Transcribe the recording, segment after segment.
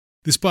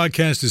This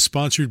podcast is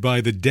sponsored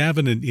by the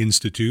Davenant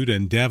Institute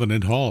and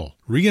Davenant Hall,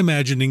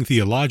 reimagining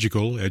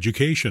theological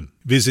education.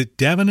 Visit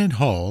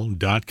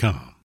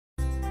davenanthall.com.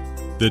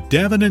 The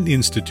Davenant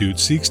Institute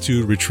seeks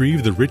to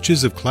retrieve the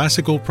riches of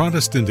classical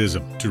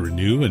Protestantism to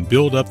renew and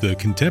build up the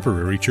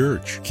contemporary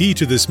church. Key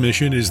to this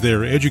mission is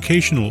their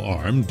educational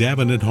arm,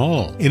 Davenant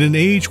Hall. In an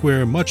age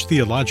where much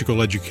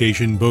theological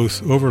education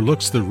both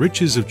overlooks the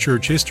riches of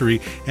church history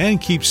and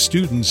keeps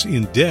students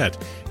in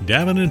debt,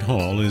 Davenant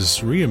Hall is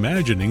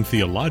reimagining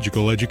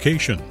theological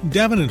education.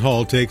 Davenant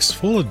Hall takes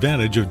full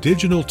advantage of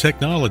digital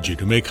technology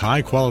to make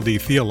high-quality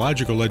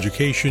theological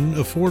education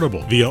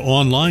affordable via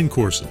online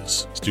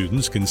courses.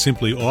 Students can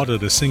simply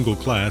audit a single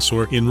class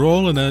or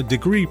enroll in a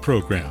degree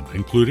program,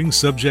 including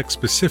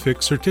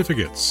subject-specific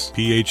certificates,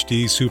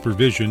 PhD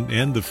supervision,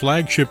 and the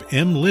flagship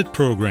MLit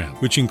program,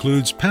 which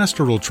includes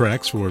pastoral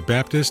tracks for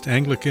Baptist,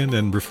 Anglican,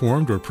 and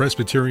Reformed or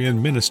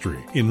Presbyterian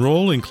ministry.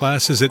 Enroll in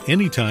classes at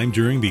any time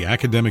during the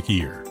academic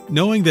year.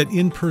 Knowing that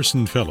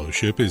in-person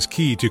fellowship is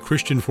key to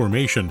Christian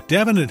formation,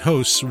 Davenant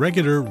hosts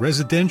regular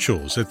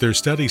residentials at their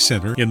study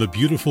center in the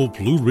beautiful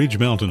Blue Ridge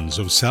Mountains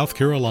of South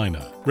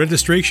Carolina.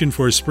 Registration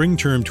for spring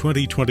term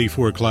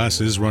 2024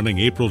 classes running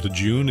April to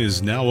June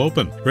is now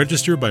open.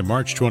 Register by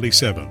March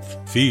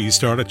 27th. Fees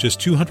start at just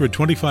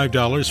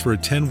 $225 for a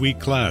 10-week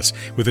class,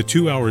 with a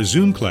 2-hour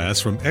Zoom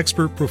class from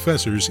expert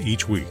professors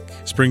each week.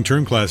 Spring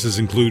term classes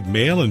include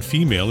Male and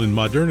Female in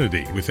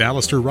Modernity with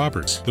Alistair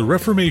Roberts, The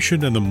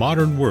Reformation and the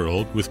Modern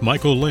World with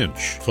Michael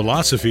Lynch,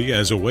 Philosophy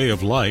as a Way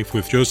of Life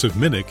with Joseph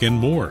Minnick, and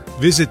more.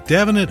 Visit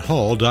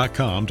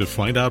davenanthall.com to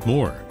find out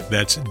more.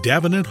 That's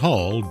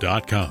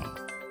davenanthall.com.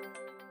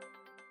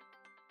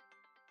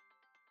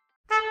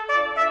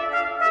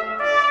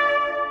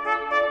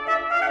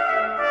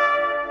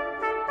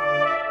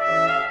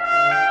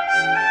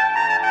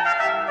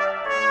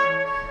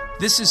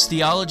 This is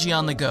Theology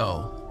on the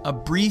Go, a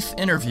brief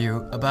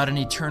interview about an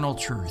eternal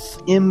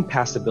truth.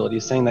 Impassibility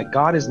is saying that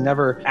God is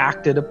never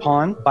acted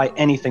upon by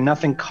anything.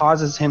 Nothing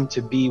causes him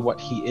to be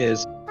what he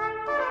is.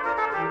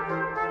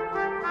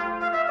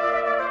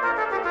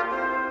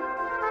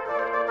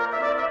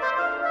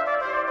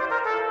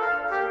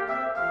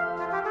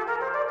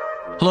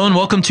 Hello and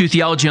welcome to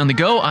Theology on the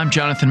Go. I'm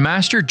Jonathan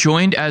Master,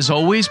 joined as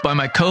always by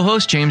my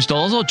co-host, James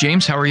Dalzell.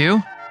 James, how are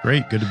you?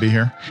 Great. Good to be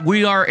here.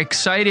 We are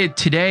excited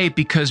today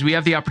because we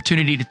have the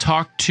opportunity to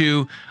talk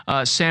to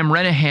Sam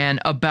Renihan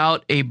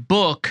about a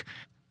book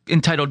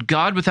entitled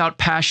God Without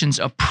Passions,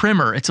 a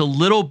primer. It's a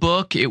little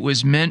book. It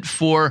was meant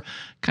for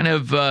kind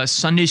of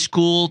Sunday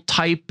school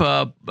type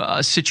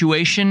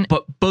situation,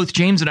 but both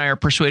James and I are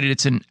persuaded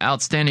it's an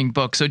outstanding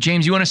book. So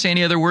James, you want to say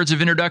any other words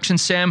of introduction?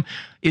 Sam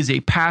is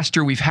a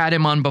pastor. We've had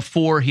him on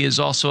before. He is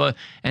also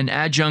an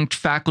adjunct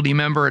faculty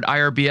member at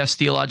IRBS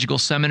Theological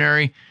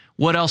Seminary.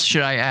 What else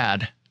should I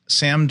add?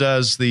 Sam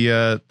does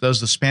the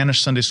Spanish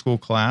Sunday school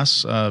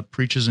class,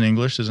 preaches in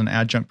English, is an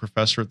adjunct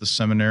professor at the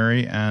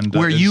seminary, and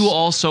where you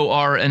also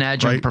are an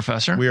adjunct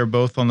professor. We are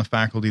both on the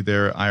faculty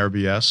there at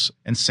IRBS,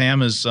 and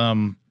Sam is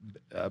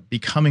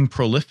becoming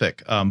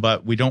prolific.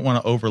 But we don't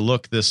want to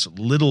overlook this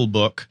little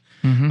book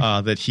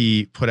that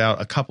he put out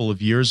a couple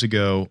of years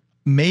ago.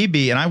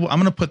 Maybe, and I'm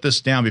going to put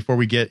this down before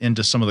we get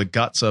into some of the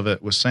guts of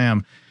it with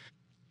Sam.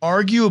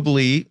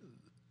 Arguably,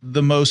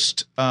 the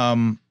most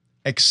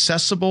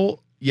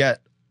accessible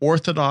yet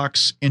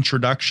orthodox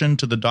introduction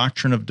to the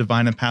doctrine of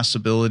divine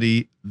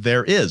impassibility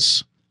there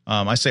is.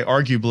 I say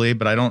arguably,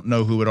 but I don't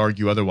know who would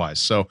argue otherwise.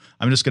 So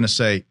I'm just going to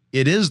say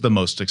it is the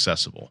most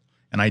accessible,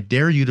 and I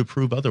dare you to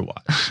prove otherwise.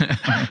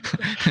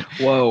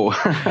 Whoa.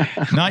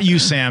 Not you,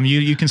 Sam.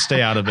 You can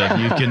stay out of it.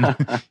 You can.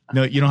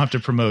 No, you don't have to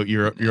promote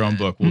your own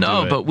book.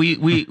 No, but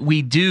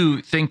we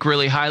do think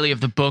really highly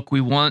of the book.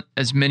 We want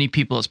as many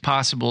people as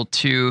possible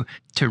to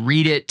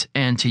read it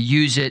and to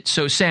use it.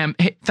 So Sam,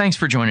 hey, thanks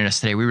for joining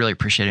us today. We really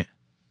appreciate it.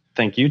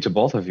 Thank you to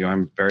both of you.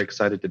 I'm very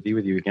excited to be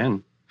with you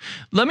again.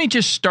 Let me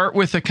just start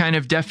with a kind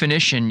of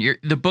definition.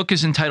 The book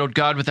is entitled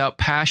God Without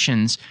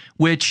Passions,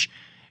 which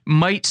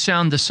might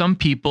sound to some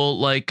people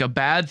like a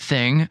bad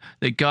thing,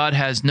 that God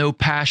has no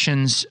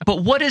passions.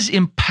 But what does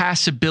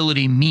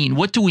impassibility mean?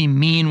 What do we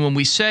mean when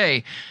we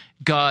say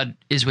God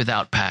is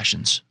without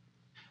passions?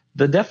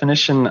 The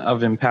definition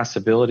of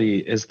impassibility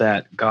is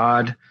that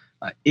God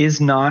is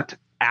not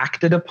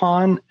acted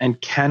upon and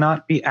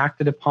cannot be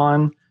acted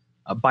upon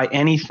by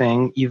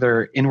anything,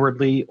 either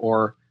inwardly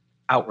or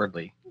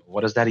outwardly.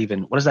 What does that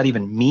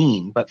even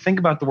mean? But think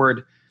about the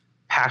word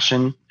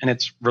passion, and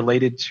it's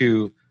related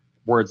to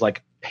words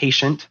like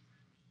patient.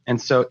 And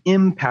so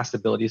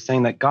impassibility is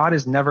saying that God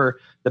is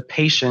never the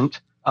patient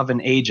of an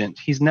agent.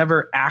 He's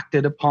never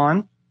acted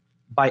upon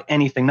by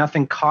anything.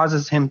 Nothing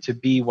causes him to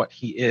be what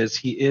he is.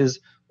 He is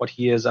what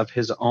he is of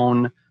his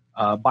own,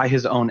 by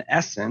his own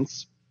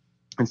essence.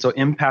 And so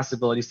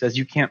impassibility says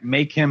you can't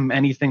make him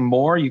anything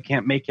more. You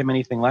can't make him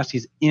anything less.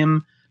 He's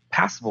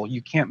impassible.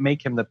 You can't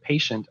make him the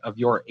patient of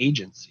your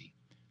agency.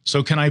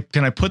 So can I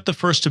put the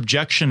first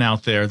objection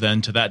out there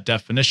then to that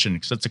definition?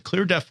 Because it's a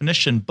clear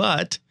definition,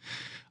 but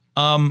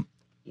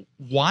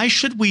why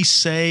should we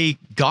say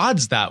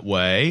God's that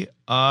way?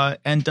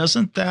 And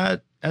doesn't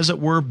that as it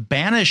were,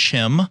 banish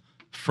him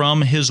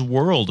from his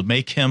world,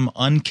 make him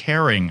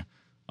uncaring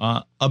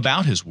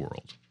about his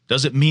world?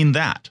 Does it mean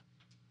that?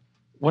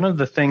 One of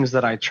the things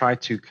that I try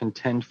to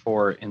contend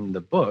for in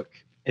the book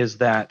is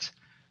that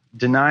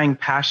denying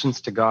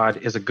passions to God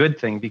is a good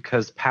thing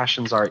because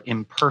passions are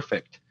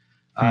imperfect.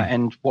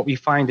 And what we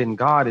find in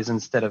God is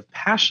instead of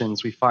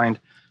passions, we find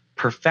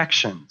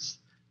perfections.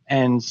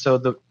 And so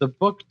the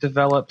book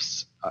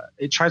develops,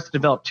 it tries to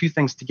develop two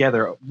things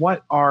together.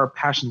 What are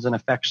passions and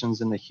affections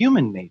in the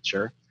human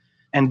nature?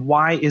 And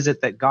why is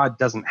it that God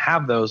doesn't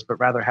have those, but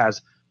rather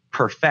has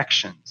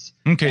perfections?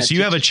 Okay, so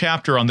you have a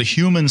chapter on the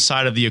human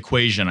side of the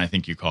equation, I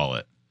think you call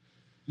it.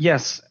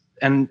 Yes,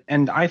 and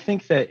I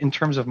think that in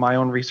terms of my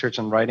own research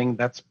and writing,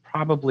 that's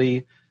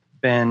probably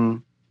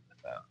been,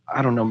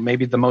 I don't know,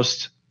 maybe the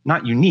most,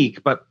 not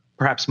unique, but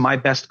perhaps my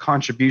best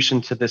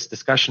contribution to this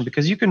discussion,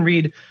 because you can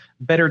read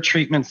better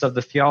treatments of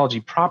the theology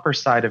proper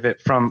side of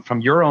it from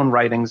your own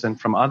writings and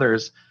from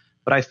others.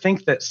 But I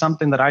think that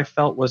something that I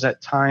felt was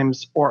at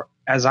times, or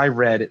as I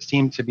read, it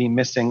seemed to be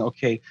missing.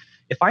 Okay,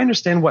 if I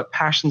understand what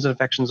passions and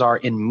affections are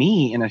in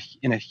me, in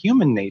a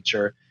human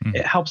nature,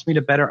 it helps me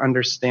to better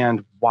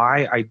understand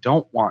why I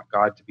don't want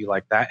God to be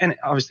like that. And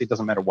obviously it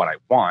doesn't matter what I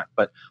want,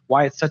 but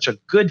why it's such a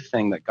good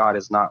thing that God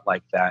is not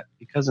like that.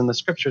 Because in the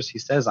scriptures he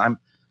says, I'm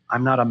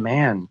not a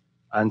man.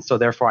 And so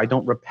therefore I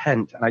don't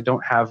repent and I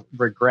don't have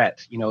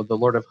regret. You know, the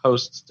Lord of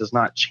hosts does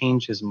not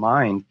change his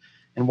mind.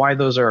 And why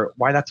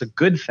that's a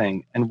good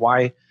thing, and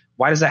why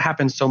does that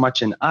happen so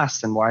much in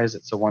us, and why is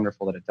it so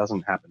wonderful that it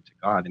doesn't happen to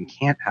God and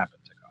can't happen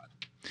to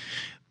God?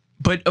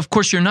 But of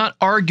course, you're not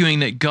arguing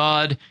that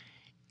God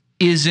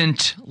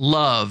isn't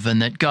love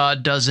and that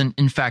God doesn't,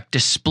 in fact,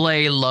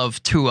 display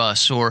love to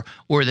us, or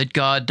that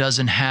God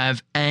doesn't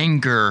have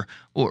anger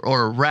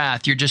or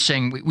wrath. You're just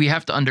saying we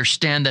have to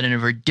understand that in a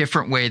very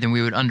different way than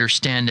we would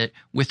understand it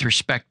with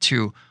respect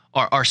to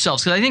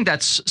ourselves. Because I think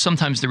that's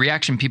sometimes the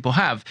reaction people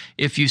have.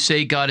 If you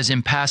say God is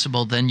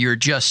impassible, then you're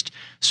just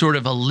sort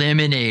of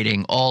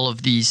eliminating all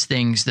of these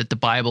things that the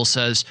Bible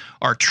says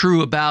are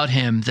true about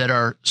him that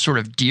are sort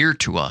of dear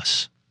to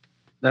us.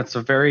 That's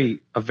a very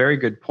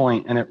good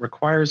point, and it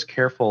requires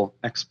careful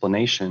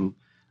explanation.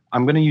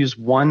 I'm going to use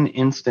one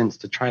instance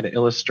to try to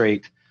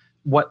illustrate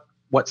what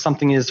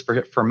something is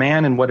for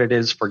man and what it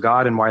is for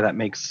God, and why that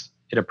makes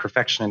it a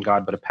perfection in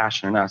God but a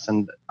passion in us.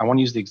 And I want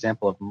to use the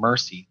example of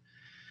mercy.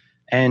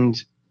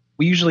 And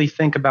we usually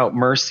think about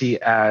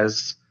mercy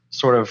as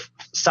sort of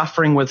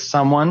suffering with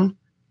someone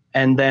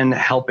and then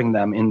helping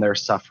them in their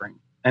suffering.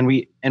 And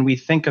we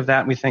think of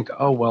that and we think,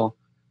 oh, well,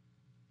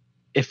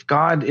 if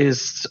God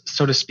is,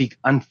 so to speak,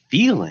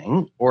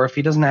 unfeeling, or if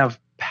he doesn't have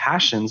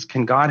passions,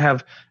 can God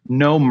have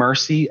no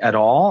mercy at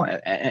all?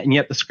 And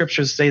yet the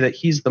scriptures say that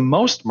he's the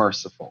most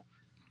merciful.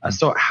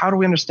 So how do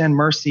we understand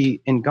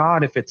mercy in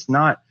God if it's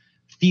not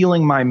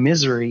feeling my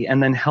misery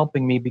and then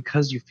helping me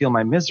because you feel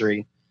my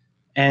misery?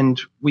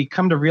 And we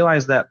come to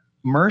realize that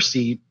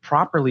mercy,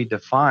 properly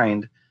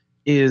defined,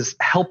 is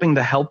helping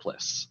the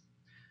helpless.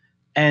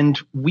 And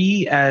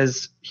we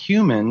as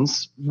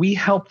humans, we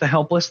help the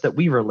helpless that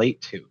we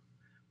relate to.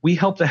 We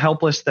help the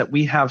helpless that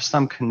we have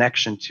some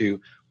connection to.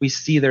 We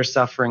see their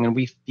suffering and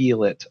we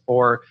feel it.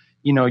 Or,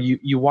 you know,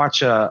 you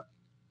watch a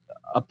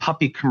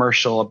puppy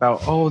commercial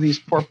about, oh, these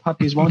poor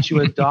puppies, won't you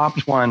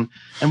adopt one?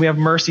 And we have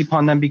mercy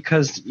upon them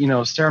because, you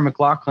know, Sarah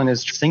McLachlan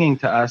is singing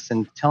to us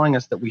and telling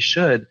us that we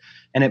should.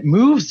 And it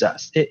moves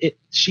us.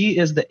 She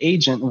is the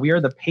agent. We are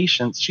the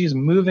patients. She's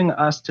moving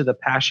us to the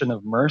passion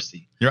of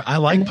mercy. I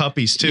like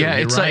puppies too. Yeah,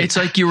 it's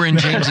like you were in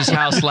James's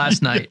house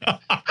last night.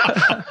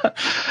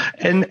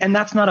 And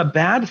that's not a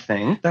bad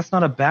thing. That's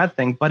not a bad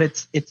thing, but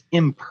it's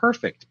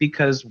imperfect,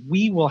 because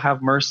we will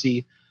have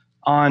mercy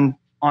on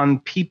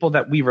people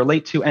that we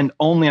relate to, and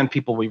only on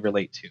people we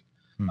relate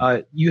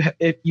to.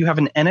 If you have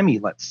an enemy,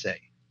 let's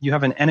say. You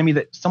have an enemy,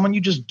 that someone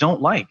you just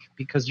don't like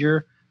because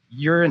you're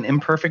an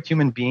imperfect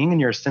human being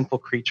and you're a sinful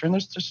creature, and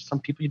there's just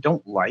some people you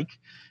don't like,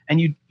 and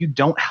you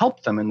don't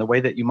help them in the way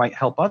that you might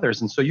help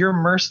others. And so your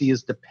mercy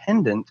is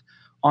dependent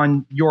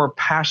on your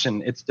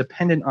passion. It's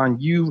dependent on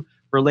you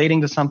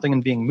relating to something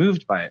and being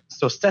moved by it.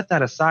 So set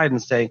that aside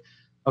and say,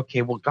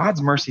 okay, well,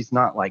 God's mercy is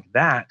not like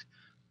that.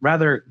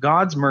 Rather,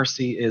 God's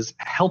mercy is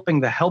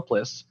helping the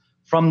helpless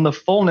from the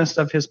fullness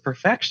of his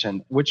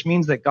perfection, which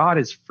means that God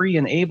is free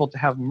and able to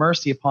have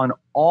mercy upon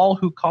all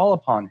who call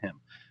upon him.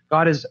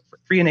 God is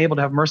free and able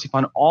to have mercy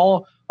upon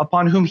all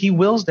upon whom he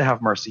wills to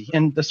have mercy.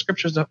 And the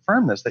scriptures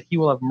affirm this, that he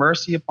will have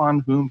mercy upon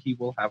whom he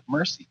will have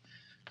mercy.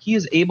 He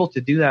is able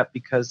to do that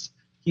because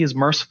he is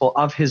merciful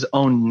of his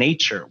own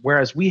nature,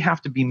 whereas we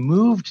have to be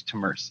moved to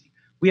mercy.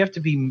 We have to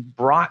be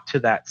brought to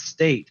that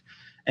state.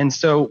 And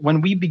so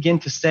when we begin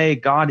to say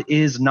God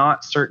is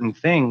not certain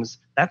things,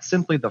 that's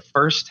simply the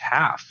first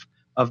half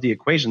of the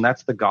equation.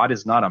 That's the God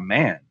is not a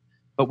man.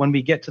 But when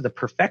we get to the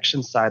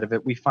perfection side of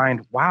it, we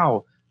find,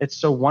 wow, it's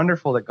so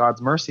wonderful that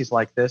God's mercy is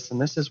like this.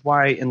 And this is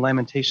why in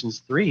Lamentations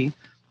 3,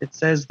 it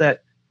says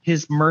that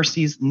his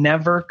mercies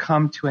never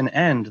come to an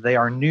end. They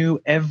are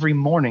new every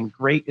morning.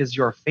 Great is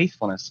your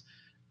faithfulness.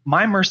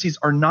 my mercies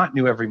are not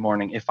new every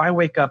morning. If I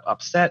wake up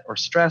upset or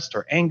stressed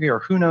or angry or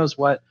who knows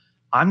what,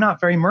 I'm not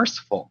very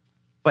merciful.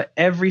 But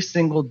every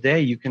single day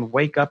you can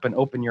wake up and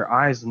open your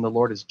eyes and the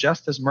Lord is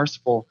just as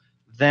merciful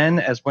then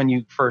as when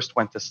you first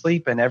went to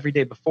sleep, and every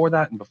day before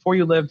that, and before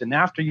you lived, and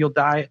after you'll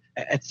die,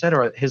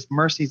 etc. His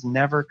mercies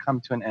never come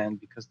to an end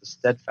because the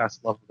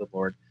steadfast love of the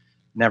Lord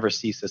never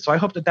ceases. So I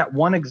hope that that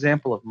one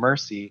example of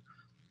mercy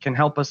can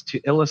help us to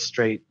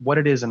illustrate what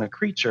it is in a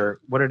creature,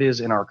 what it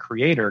is in our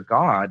Creator,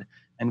 God,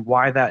 and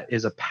why that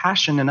is a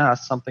passion in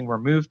us, something we're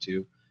moved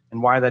to,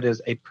 and why that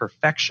is a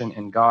perfection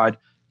in God,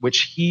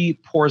 which He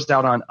pours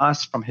out on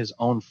us from His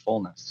own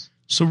fullness.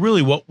 So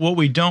really what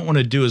we don't want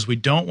to do is we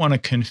don't want to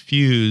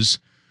confuse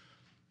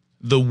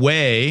the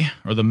way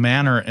or the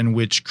manner in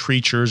which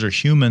creatures, or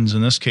humans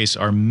in this case,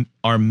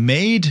 are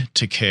made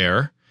to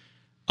care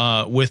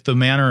with the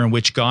manner in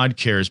which God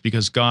cares,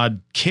 because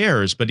God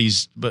cares, but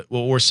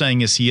what we're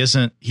saying is he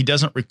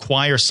doesn't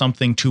require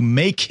something to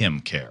make him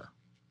care.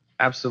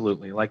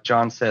 Absolutely. Like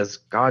John says,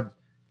 God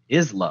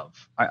is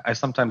love. I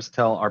sometimes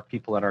tell our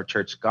people at our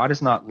church, God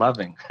is not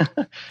loving.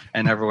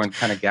 And everyone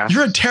kind of gasps.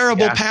 You're a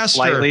terrible pastor.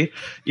 Slightly.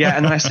 Yeah.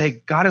 And then I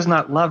say, God is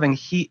not loving.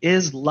 He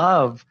is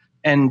love.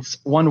 And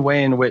one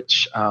way in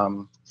which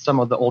some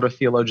of the older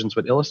theologians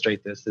would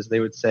illustrate this is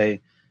they would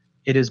say,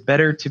 it is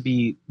better to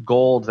be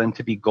gold than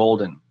to be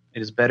golden.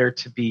 It is better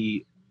to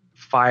be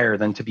fire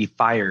than to be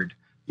fired.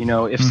 You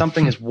know, if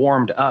something is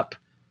warmed up,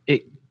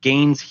 it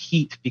gains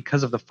heat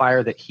because of the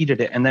fire that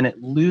heated it, and then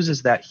it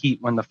loses that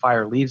heat when the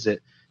fire leaves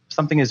it. If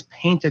something is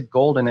painted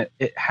golden,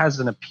 it has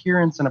an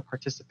appearance and a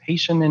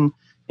participation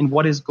in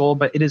what is gold,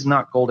 but it is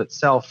not gold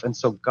itself. And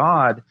so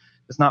God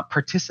does not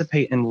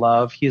participate in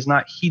love. He is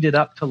not heated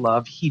up to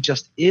love. He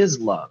just is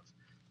love,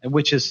 and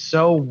which is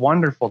so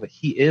wonderful that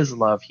He is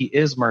love. He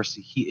is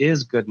mercy. He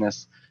is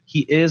goodness.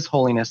 He is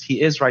holiness.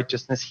 He is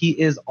righteousness. He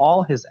is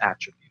all His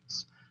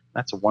attributes.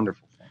 That's a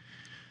wonderful thing.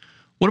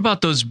 What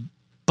about those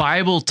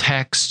Bible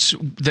texts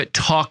that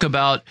talk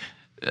about,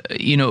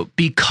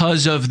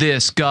 because of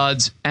this,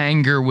 God's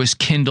anger was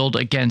kindled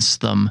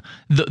against them?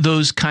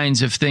 Those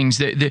kinds of things.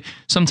 That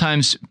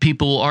sometimes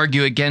people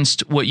argue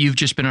against what you've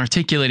just been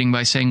articulating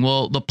by saying,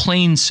 well, the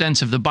plain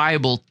sense of the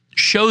Bible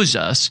shows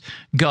us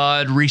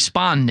God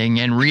responding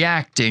and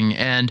reacting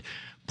and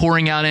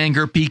pouring out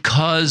anger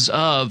because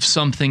of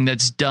something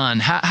that's done.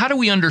 How do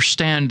we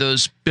understand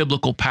those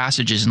biblical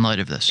passages in light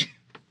of this?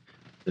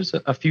 There's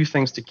a few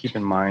things to keep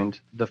in mind.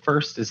 The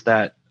first is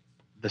that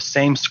the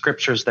same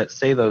scriptures that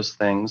say those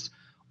things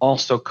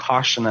also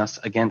caution us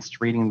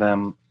against reading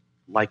them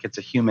like it's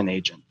a human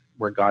agent,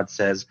 where God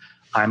says,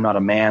 I'm not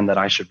a man that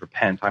I should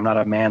repent. I'm not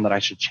a man that I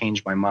should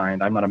change my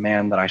mind. I'm not a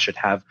man that I should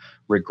have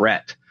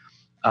regret.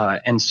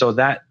 And so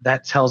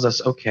that tells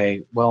us,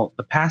 okay, well,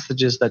 the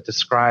passages that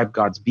describe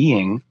God's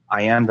being,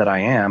 I am that I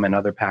am, and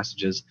other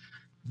passages,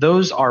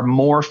 those are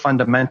more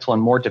fundamental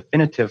and more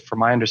definitive for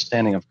my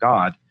understanding of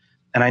God.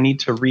 And I need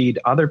to read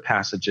other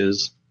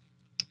passages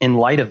in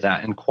light of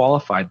that and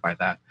qualified by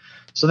that.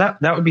 So that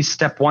would be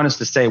step one, is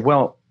to say,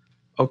 well,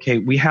 okay,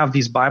 we have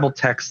these Bible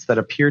texts that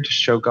appear to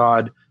show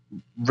God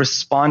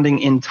responding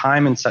in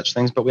time and such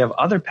things, but we have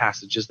other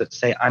passages that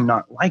say, I'm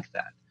not like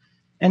that.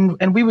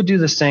 And we would do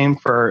the same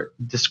for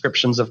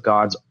descriptions of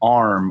God's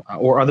arm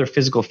or other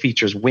physical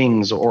features,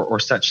 wings or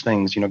such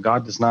things.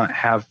 God does not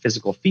have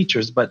physical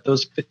features, but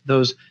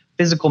those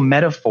physical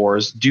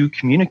metaphors do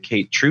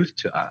communicate truth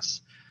to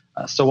us.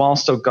 So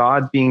also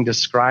God being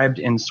described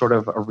in sort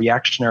of a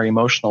reactionary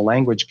emotional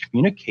language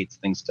communicates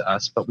things to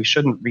us, but we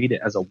shouldn't read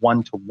it as a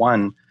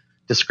one-to-one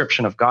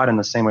description of God in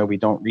the same way we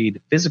don't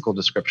read physical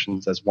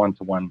descriptions as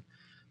one-to-one.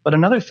 But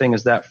another thing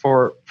is that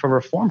for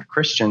Reformed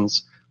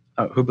Christians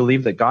who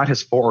believe that God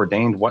has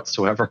foreordained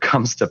whatsoever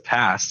comes to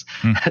pass,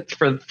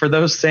 for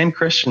those same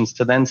Christians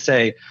to then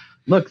say,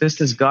 look, this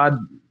is God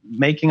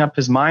making up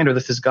His mind, or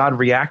this is God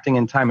reacting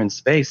in time and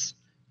space.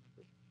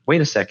 Wait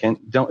a second,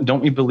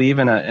 don't we believe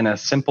in a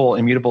simple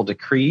immutable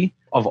decree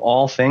of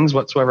all things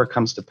whatsoever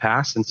comes to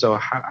pass? And so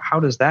how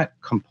does that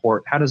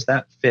comport? How does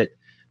that fit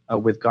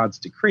with God's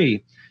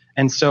decree?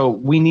 And so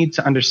we need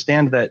to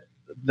understand that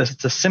the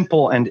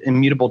simple and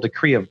immutable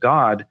decree of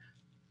God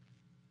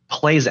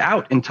plays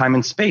out in time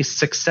and space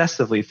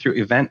successively through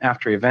event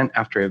after event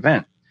after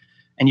event.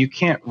 And you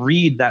can't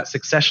read that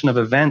succession of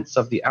events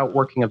of the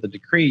outworking of the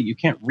decree. You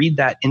can't read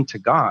that into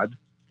God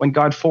when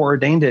God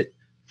foreordained it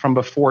from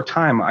before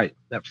time.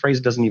 That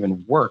phrase doesn't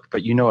even work,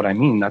 but you know what I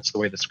mean. That's the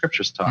way the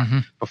scriptures talk,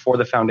 before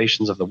the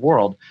foundations of the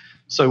world.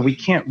 So we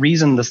can't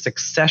reason the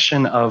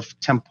succession of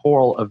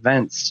temporal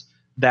events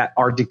that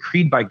are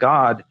decreed by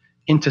God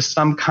into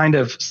some kind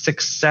of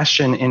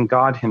succession in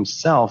God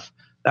Himself.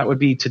 That would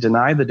be to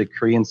deny the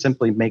decree and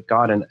simply make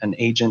God an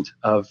agent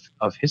of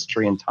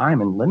history and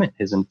time and limit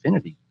His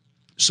infinity.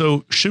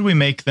 So should we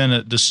make then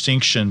a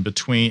distinction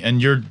between,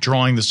 and you're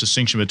drawing this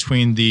distinction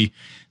between the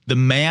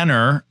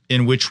manner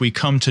in which we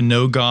come to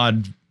know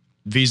God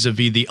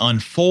vis-a-vis the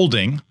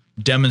unfolding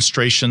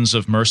demonstrations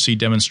of mercy,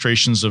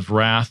 demonstrations of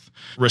wrath,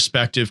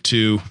 respective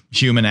to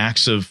human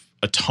acts of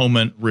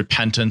atonement,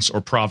 repentance,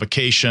 or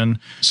provocation.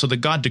 So that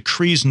God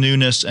decrees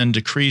newness and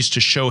decrees to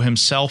show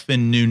himself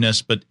in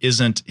newness, but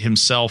isn't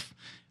himself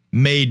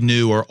made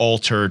new or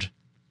altered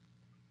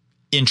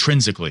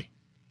intrinsically.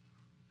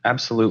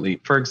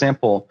 Absolutely. For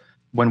example,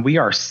 when we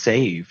are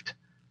saved,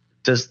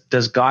 does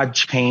God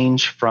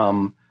change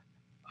from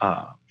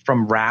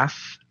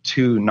wrath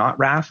to not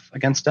wrath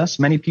against us?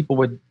 Many people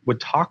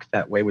would talk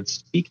that way, would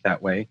speak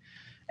that way.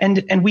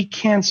 And we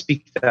can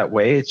speak that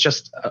way. It's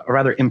just a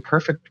rather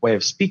imperfect way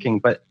of speaking.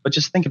 But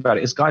just think about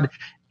it. Is God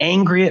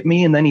angry at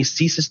me and then he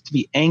ceases to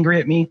be angry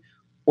at me?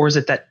 Or is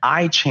it that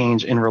I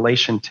change in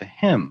relation to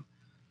him?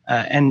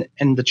 And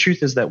the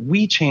truth is that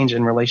we change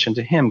in relation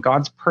to him.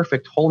 God's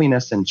perfect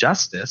holiness and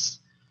justice,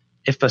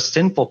 if a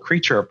sinful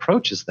creature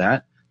approaches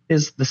that,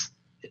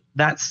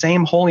 that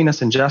same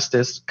holiness and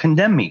justice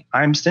condemn me.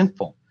 I'm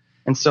sinful.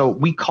 And so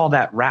we call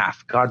that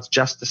wrath, God's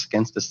justice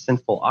against a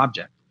sinful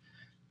object.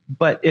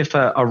 But if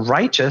a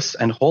righteous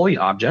and holy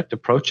object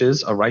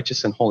approaches a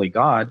righteous and holy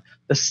God,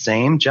 the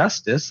same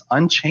justice,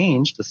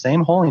 unchanged, the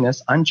same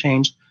holiness,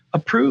 unchanged,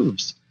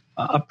 approves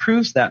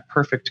that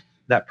perfect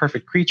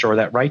creature or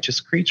that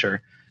righteous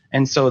creature.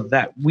 And so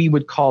that we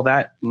would call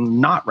that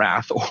not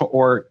wrath,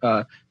 or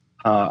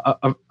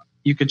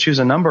you could choose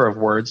a number of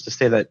words to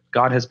say that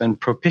God has been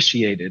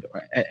propitiated,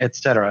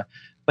 etc.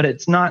 But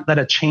it's not that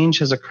a change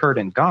has occurred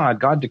in God.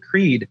 God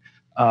decreed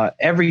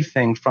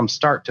everything from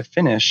start to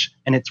finish,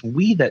 and it's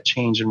we that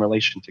change in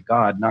relation to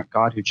God, not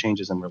God who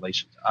changes in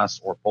relation to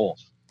us, or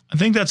both. I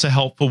think that's a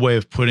helpful way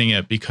of putting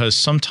it, because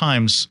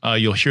sometimes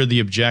you'll hear the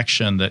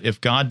objection that if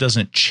God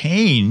doesn't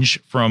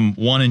change from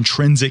one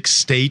intrinsic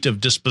state of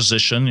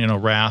disposition,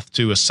 wrath,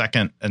 to a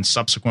second and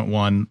subsequent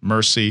one,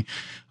 mercy,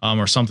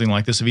 or something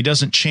like this, if he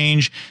doesn't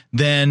change,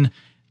 then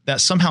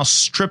that somehow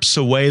strips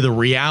away the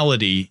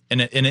reality, and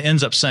it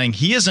ends up saying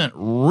he isn't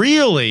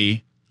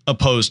really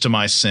opposed to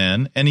my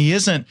sin, and he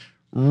isn't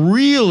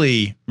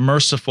really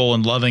merciful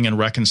and loving and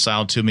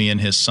reconciled to me in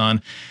his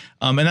Son.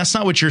 And that's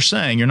not what you're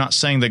saying. You're not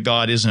saying that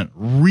God isn't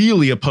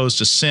really opposed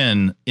to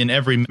sin in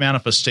every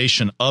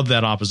manifestation of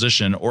that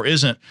opposition, or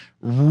isn't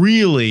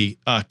really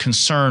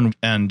concerned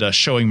and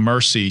showing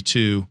mercy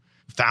to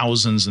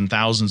thousands and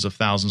thousands of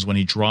thousands when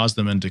he draws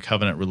them into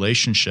covenant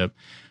relationship.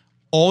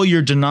 All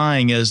you're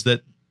denying is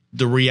that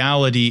the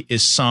reality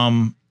is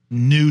some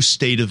new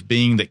state of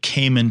being that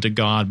came into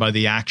God by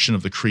the action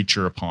of the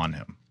creature upon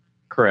him.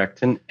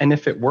 Correct. And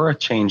if it were a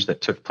change that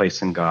took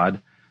place in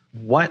God,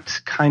 what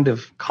kind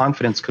of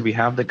confidence could we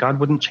have that God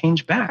wouldn't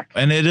change back?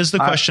 And it is the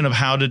question of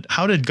how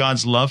did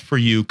God's love for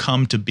you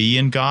come to be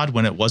in God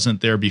when it wasn't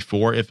there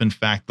before, if in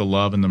fact the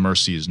love and the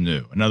mercy is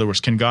new? In other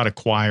words, can God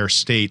acquire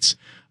states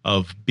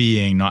of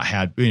being not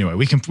had? Anyway,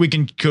 we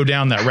can go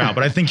down that route,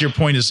 but I think your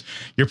point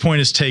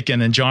is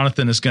taken, and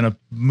Jonathan is going to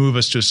move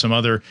us to some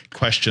other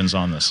questions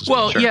on this as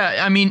well. Well,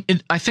 yeah, I mean,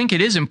 I think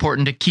it is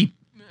important to keep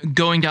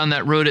going down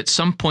that road at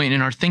some point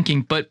in our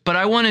thinking, but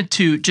I wanted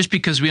to, just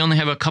because we only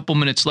have a couple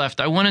minutes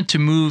left, I wanted to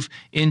move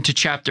into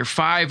chapter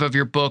 5 of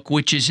your book,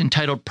 which is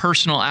entitled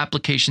Personal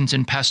Applications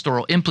and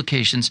Pastoral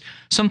Implications.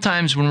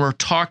 Sometimes when we're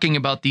talking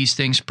about these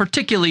things,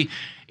 particularly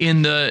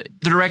in the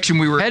direction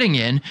we were heading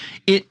in,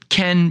 it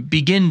can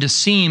begin to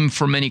seem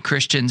for many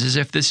Christians as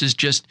if this is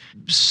just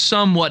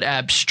somewhat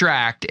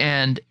abstract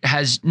and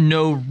has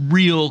no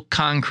real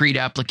concrete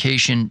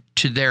application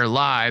to their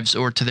lives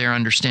or to their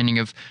understanding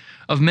of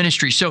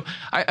ministry. So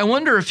I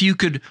wonder if you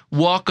could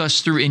walk us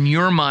through, in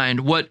your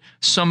mind, what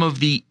some of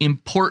the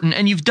important,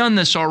 and you've done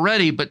this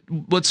already, but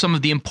what some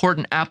of the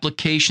important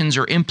applications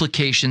or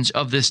implications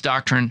of this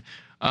doctrine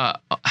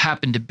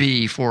happen to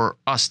be for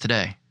us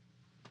today.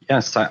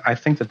 Yes, I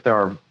think that there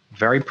are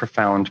very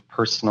profound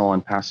personal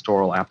and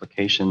pastoral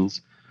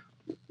applications.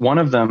 One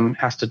of them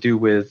has to do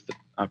with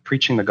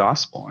preaching the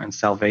gospel and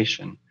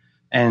salvation.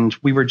 And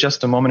we were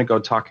just a moment ago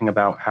talking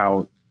about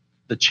how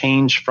the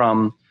change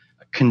from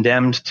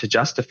condemned to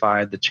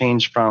justified, the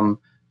change from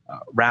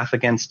wrath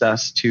against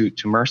us to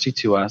mercy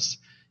to us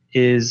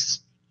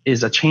is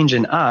a change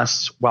in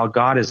us while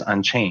God is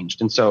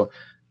unchanged. And so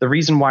the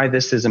reason why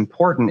this is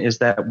important is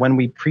that when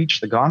we preach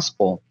the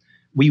gospel,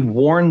 we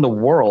warn the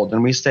world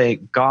and we say,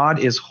 God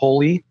is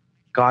holy,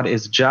 God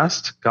is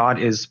just, God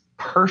is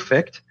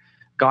perfect,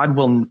 God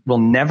will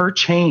never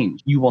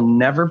change. You will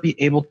never be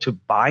able to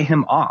buy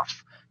him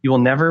off. You will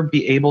never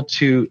be able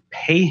to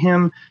pay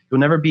him.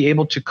 You'll never be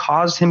able to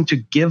cause him to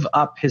give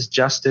up his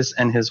justice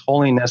and his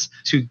holiness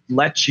to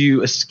let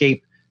you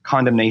escape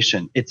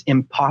condemnation. It's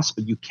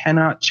impossible. You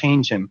cannot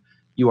change him.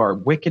 You are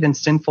wicked and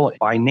sinful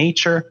by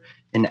nature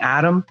in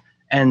Adam,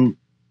 and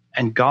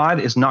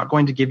God is not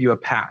going to give you a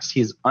pass.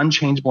 He is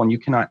unchangeable, and you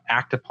cannot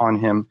act upon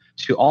him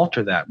to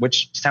alter that,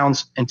 which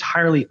sounds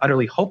entirely,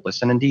 utterly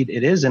hopeless. And indeed,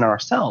 it is in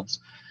ourselves.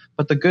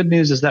 But the good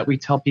news is that we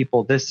tell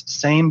people this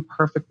same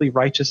perfectly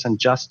righteous and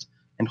just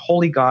and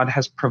holy God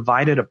has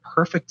provided a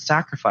perfect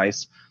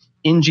sacrifice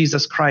in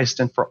Jesus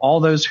Christ. And for all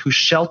those who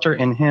shelter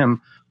in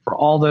him, for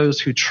all those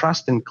who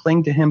trust and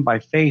cling to him by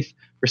faith,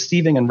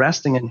 receiving and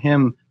resting in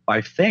him by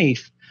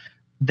faith,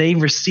 they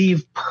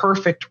receive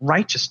perfect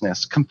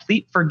righteousness,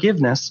 complete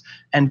forgiveness,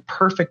 and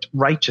perfect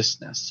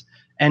righteousness.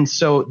 And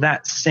so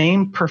that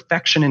same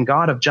perfection in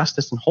God of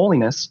justice and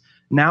holiness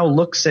now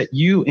looks at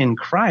you in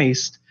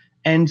Christ,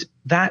 and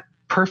that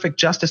perfect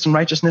justice and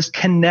righteousness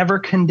can never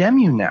condemn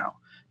you now.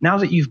 Now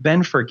that you've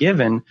been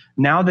forgiven,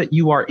 now that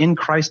you are in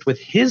Christ with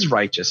his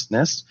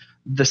righteousness,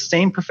 the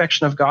same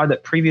perfection of God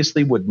that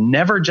previously would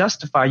never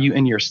justify you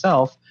in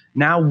yourself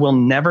now will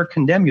never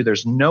condemn you.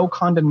 There's no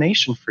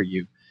condemnation for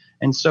you.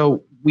 And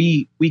so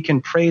we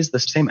can praise the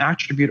same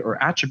attribute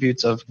or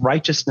attributes of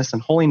righteousness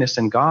and holiness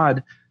in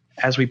God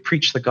as we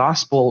preach the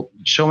gospel,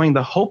 showing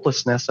the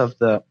hopelessness of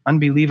the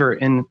unbeliever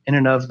in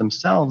and of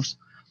themselves,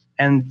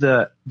 and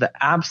the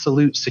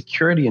absolute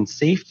security and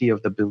safety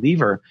of the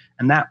believer.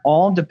 And that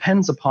all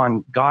depends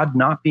upon God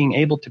not being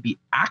able to be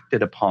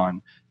acted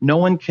upon. No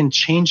one can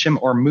change him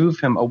or move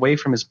him away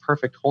from his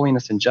perfect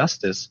holiness and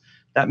justice.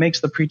 That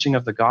makes the preaching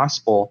of the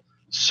gospel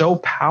so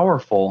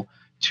powerful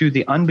to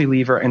the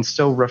unbeliever and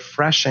so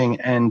refreshing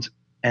and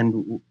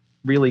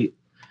really,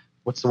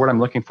 what's the word I'm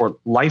looking for?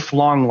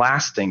 Lifelong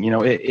lasting.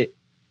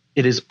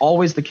 It is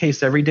always the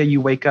case. Every day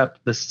you wake up,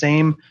 the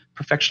same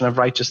perfection of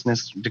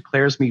righteousness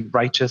declares me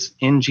righteous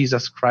in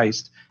Jesus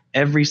Christ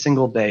every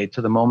single day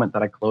to the moment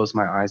that I close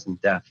my eyes in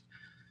death.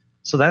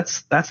 So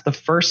that's the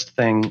first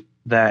thing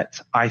that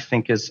I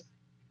think is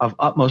of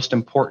utmost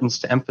importance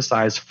to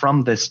emphasize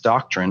from this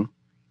doctrine.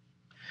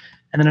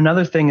 And then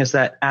another thing is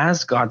that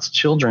as God's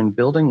children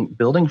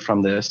building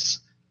from this,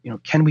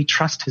 can we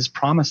trust his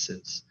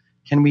promises?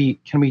 Can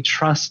we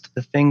trust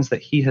the things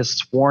that he has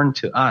sworn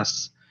to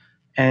us?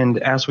 And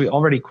as we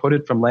already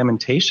quoted from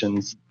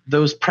Lamentations,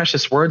 those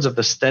precious words of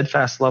the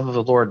steadfast love of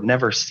the Lord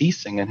never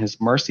ceasing and his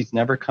mercies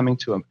never coming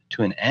to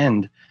an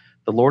end.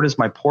 The Lord is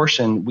my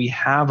portion. We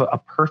have a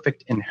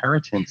perfect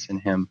inheritance in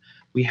him.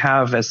 We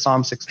have, as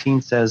Psalm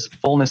 16 says,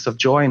 fullness of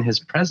joy in his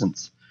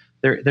presence.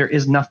 There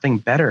is nothing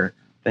better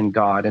than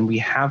God, and we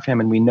have him,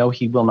 and we know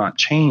he will not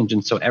change.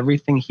 And so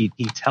everything he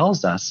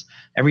tells us,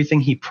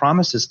 everything he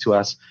promises to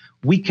us,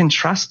 we can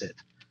trust it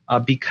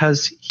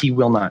because he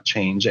will not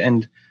change.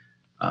 And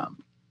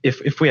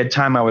if we had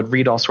time, I would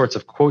read all sorts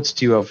of quotes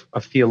to you of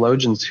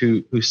theologians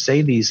who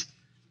say these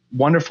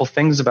wonderful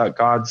things about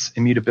God's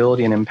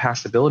immutability and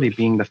impassibility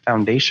being the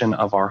foundation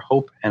of our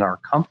hope and our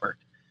comfort.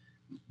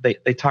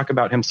 They talk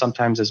about him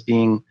sometimes as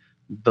being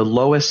the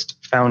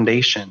lowest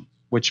foundation,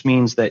 which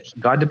means that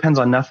God depends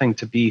on nothing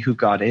to be who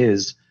God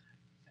is,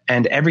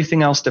 and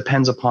everything else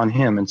depends upon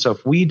him. And so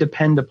if we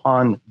depend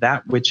upon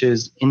that which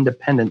is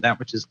independent, that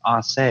which is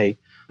a se,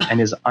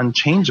 and is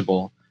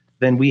unchangeable,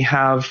 then we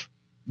have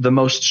the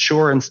most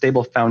sure and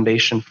stable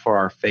foundation for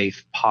our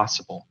faith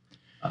possible.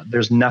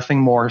 There's nothing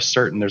more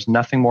certain. There's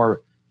nothing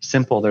more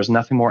simple. There's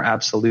nothing more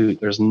absolute.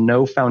 There's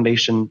no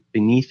foundation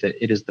beneath it.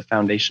 It is the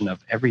foundation of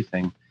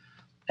everything.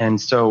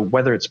 And so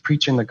whether it's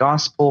preaching the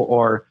gospel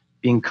or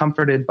being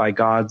comforted by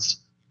God's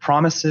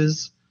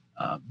promises,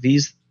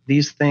 these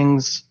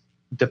things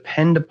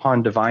depend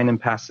upon divine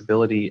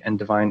impassibility and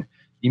divine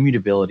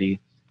immutability,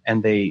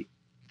 and they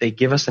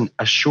give us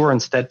a sure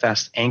and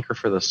steadfast anchor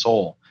for the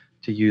soul,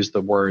 to use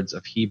the words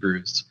of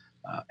Hebrews,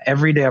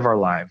 every day of our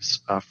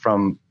lives,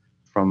 from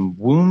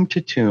womb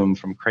to tomb,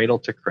 from cradle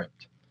to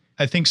crypt.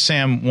 I think,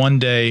 Sam, one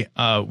day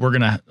we're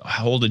going to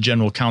hold a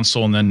general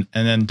council and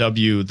then dub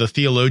you the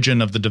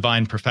theologian of the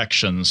divine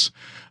perfections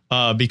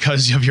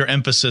because of your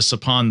emphasis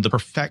upon the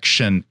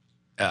perfection.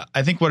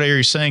 I think what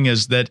you're saying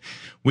is that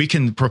we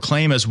can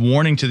proclaim as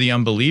warning to the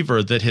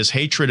unbeliever that his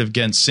hatred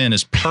against sin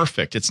is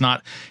perfect. It's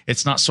not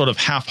sort of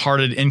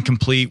half-hearted,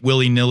 incomplete,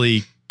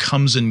 willy-nilly,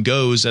 comes and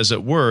goes, as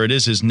it were. It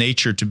is his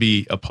nature to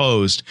be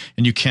opposed,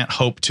 and you can't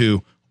hope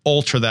to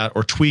alter that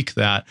or tweak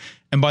that.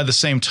 And by the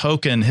same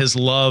token, his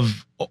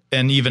love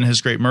and even his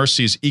great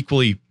mercy is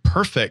equally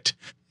perfect.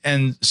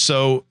 And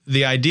so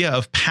the idea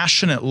of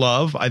passionate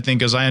love, I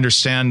think, as I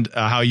understand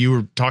how you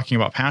were talking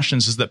about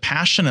passions, is that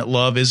passionate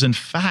love is in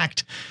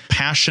fact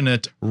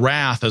passionate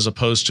wrath, as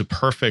opposed to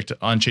perfect,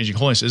 unchanging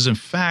holiness, is in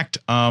fact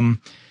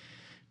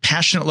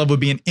passionate love would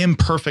be an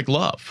imperfect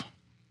love.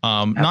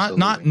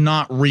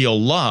 Not real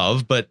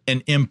love, but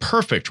an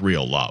imperfect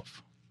real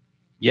love.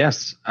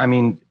 Yes. I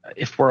mean,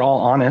 if we're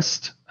all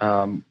honest,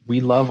 we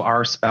love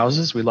our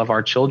spouses, we love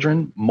our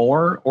children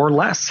more or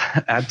less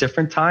at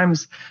different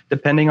times,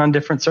 depending on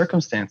different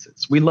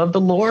circumstances. We love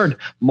the Lord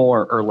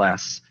more or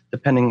less,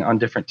 depending on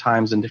different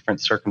times and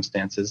different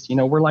circumstances.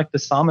 We're like the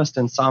psalmist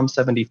in Psalm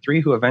 73,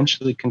 who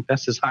eventually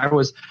confesses, I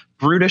was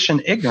brutish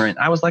and ignorant.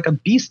 I was like a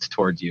beast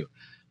toward you.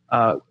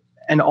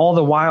 And all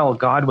the while,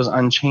 God was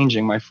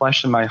unchanging. My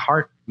flesh and my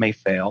heart may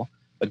fail,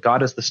 but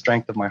God is the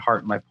strength of my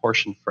heart and my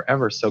portion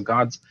forever. So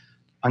God's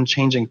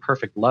unchanging,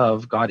 perfect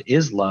love, God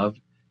is love,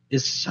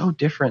 is so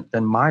different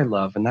than my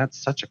love, and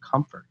that's such a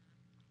comfort.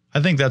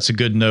 I think that's a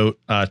good note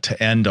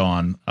to end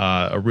on,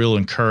 a real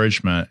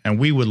encouragement. And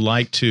we would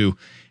like to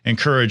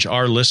encourage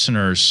our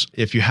listeners,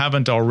 if you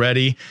haven't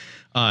already,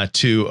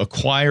 to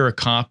acquire a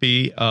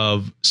copy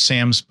of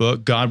Sam's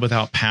book, God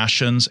Without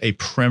Passions, a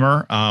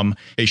primer,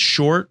 a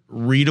short,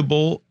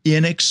 readable,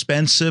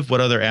 inexpensive.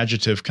 What other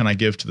adjective can I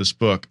give to this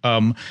book?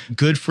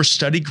 Good for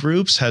study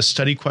groups, has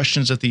study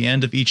questions at the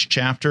end of each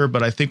chapter.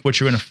 But I think what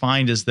you're going to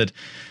find is that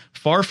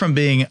far from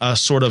being a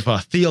sort of a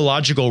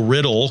theological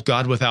riddle,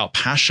 God without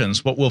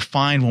passions, what we'll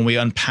find when we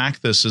unpack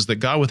this is that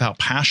God without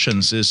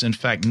passions is in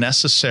fact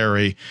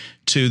necessary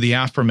to the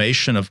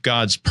affirmation of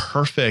God's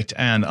perfect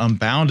and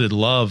unbounded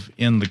love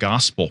in the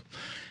gospel.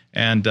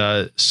 And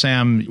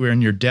Sam, we're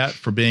in your debt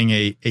for being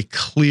a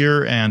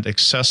clear and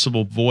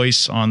accessible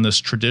voice on this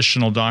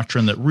traditional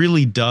doctrine that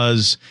really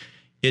does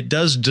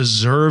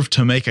deserve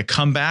to make a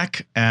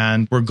comeback.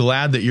 And we're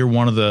glad that you're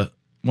one of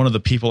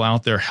the people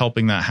out there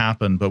helping that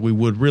happen. But we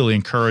would really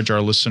encourage our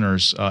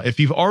listeners, if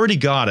you've already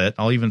got it,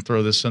 I'll even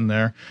throw this in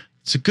there,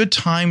 it's a good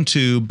time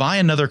to buy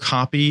another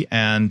copy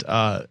and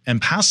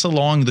pass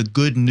along the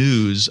good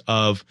news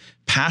of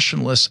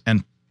passionless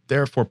and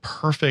therefore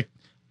perfect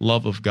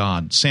love of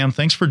God. Sam,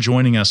 thanks for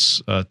joining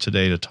us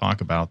today to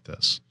talk about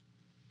this.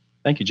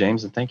 Thank you,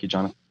 James, and thank you,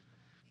 Jonathan.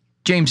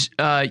 James,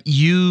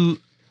 you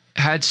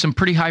had some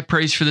pretty high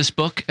praise for this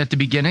book at the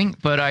beginning,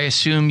 but I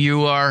assume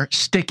you are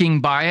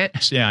sticking by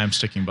it. Yeah, I'm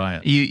sticking by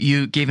it.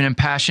 You gave an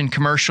impassioned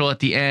commercial at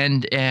the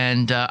end,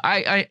 and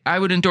I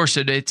would endorse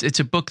it. It's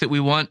a book that we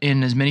want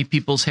in as many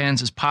people's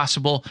hands as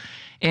possible.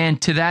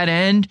 And to that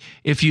end,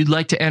 if you'd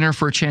like to enter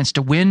for a chance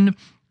to win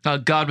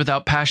God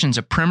Without Passions,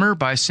 a primer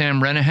by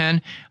Sam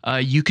Renihan,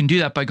 you can do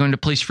that by going to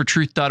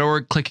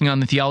placefortruth.org, clicking on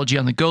the Theology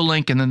on the Go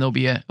link, and then there'll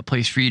be a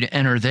place for you to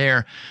enter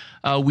there.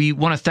 We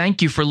want to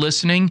thank you for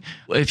listening.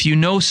 If you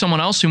know someone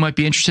else who might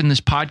be interested in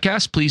this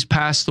podcast, please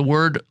pass the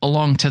word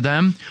along to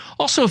them.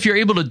 Also, if you're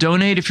able to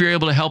donate, if you're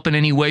able to help in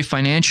any way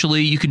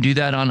financially, you can do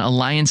that on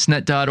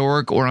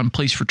alliancenet.org or on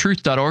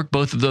placefortruth.org.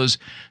 Both of those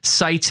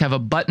sites have a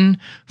button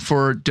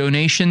for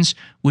donations,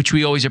 which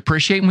we always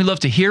appreciate. And we love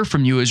to hear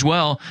from you as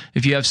well.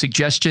 If you have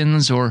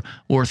suggestions or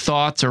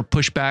thoughts or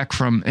pushback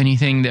from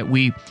anything that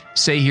we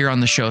say here on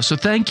the show. So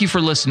thank you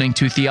for listening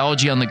to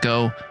Theology on the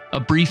Go, a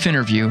brief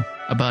interview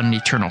about an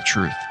eternal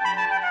truth.